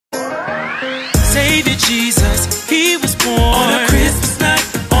baby Jesus, he was born on a Christmas night,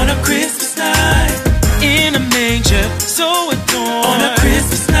 on a Christmas night, in a manger so adorned, on a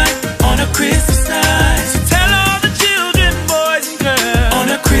Christmas night, on a Christmas night. So tell all the children, boys and girls, on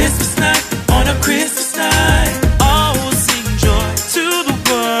a Christmas night, on a Christmas night, all will sing joy to the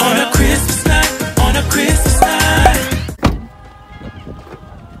world, on a Christmas night, on a Christmas night.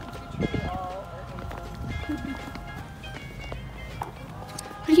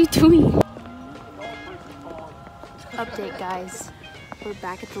 What are you doing? Update, guys. We're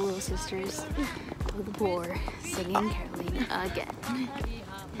back at the Little Sisters with the boar singing caroling again.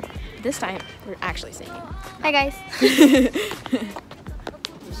 This time, we're actually singing. Hi, guys.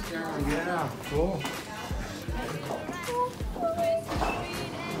 Yeah, cool.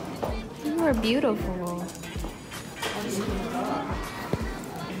 You are beautiful.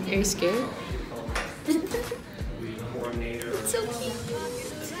 Are you scared? It's so cute.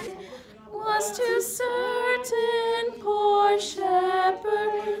 Was to certain poor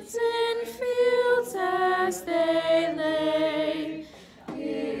shepherds in fields as they lay.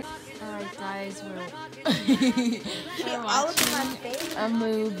 Alright guys, we're watching a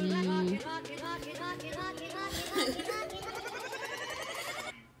movie.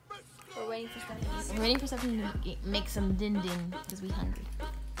 We're waiting for Stephanie. We're waiting for Stephanie to make some din-din because we're hungry.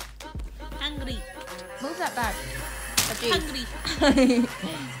 Hungry. Move that back. Hungry.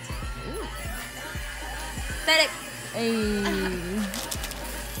 Aesthetic. Hey.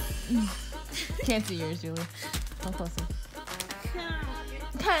 Can't see yours, Julie. Come closer.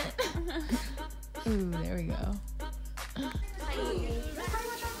 Ooh, there we go.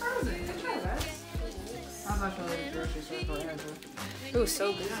 Ooh,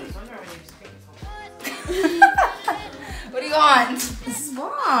 so busy. What do you want? This is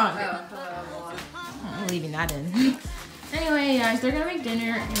vlog. I'm leaving that in. Anyway, guys, they're gonna make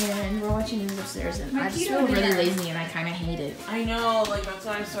dinner and we're watching news upstairs, and I just feel really lazy and I kind of hate it. I know, like that's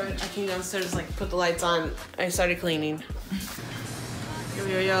why I came downstairs, like put the lights on. I started cleaning.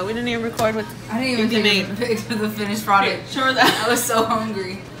 Yo, we didn't even record what I didn't even take picture of the finished product. Sure that I was so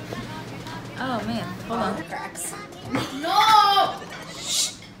hungry. Oh man, hold on. The cracks. No!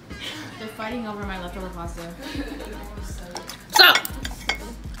 Shh. They're fighting over my leftover pasta. Stop!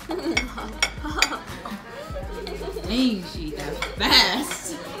 Ain't she the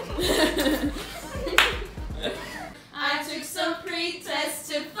best? I took some pre-tests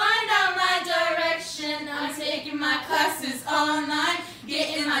to find out my direction. I'm taking my classes online,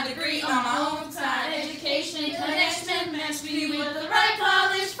 getting my degree on my own time. Education connection matched me with the right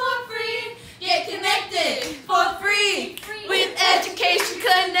college for free. Get connected for free with Education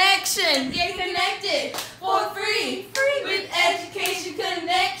Connection. Get connected for free with Education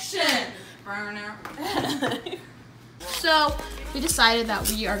Connection. So we decided that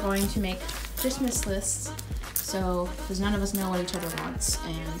we are going to make Christmas lists. So, because none of us know what each other wants,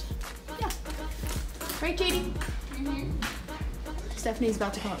 and yeah. Right, Katie? Mm-hmm. Stephanie's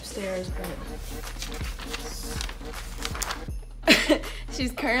about to come upstairs, but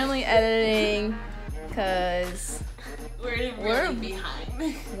she's currently editing because we're really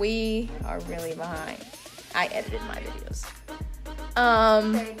behind. We are really behind. I edited my videos.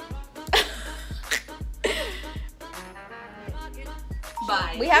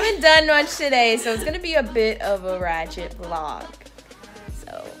 Bye. We haven't done much today, so it's gonna be a bit of a ratchet vlog.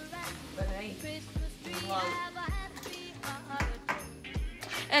 So,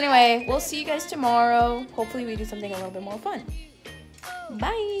 anyway, we'll see you guys tomorrow. Hopefully, we do something a little bit more fun.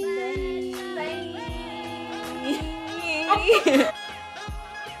 Bye. Bye.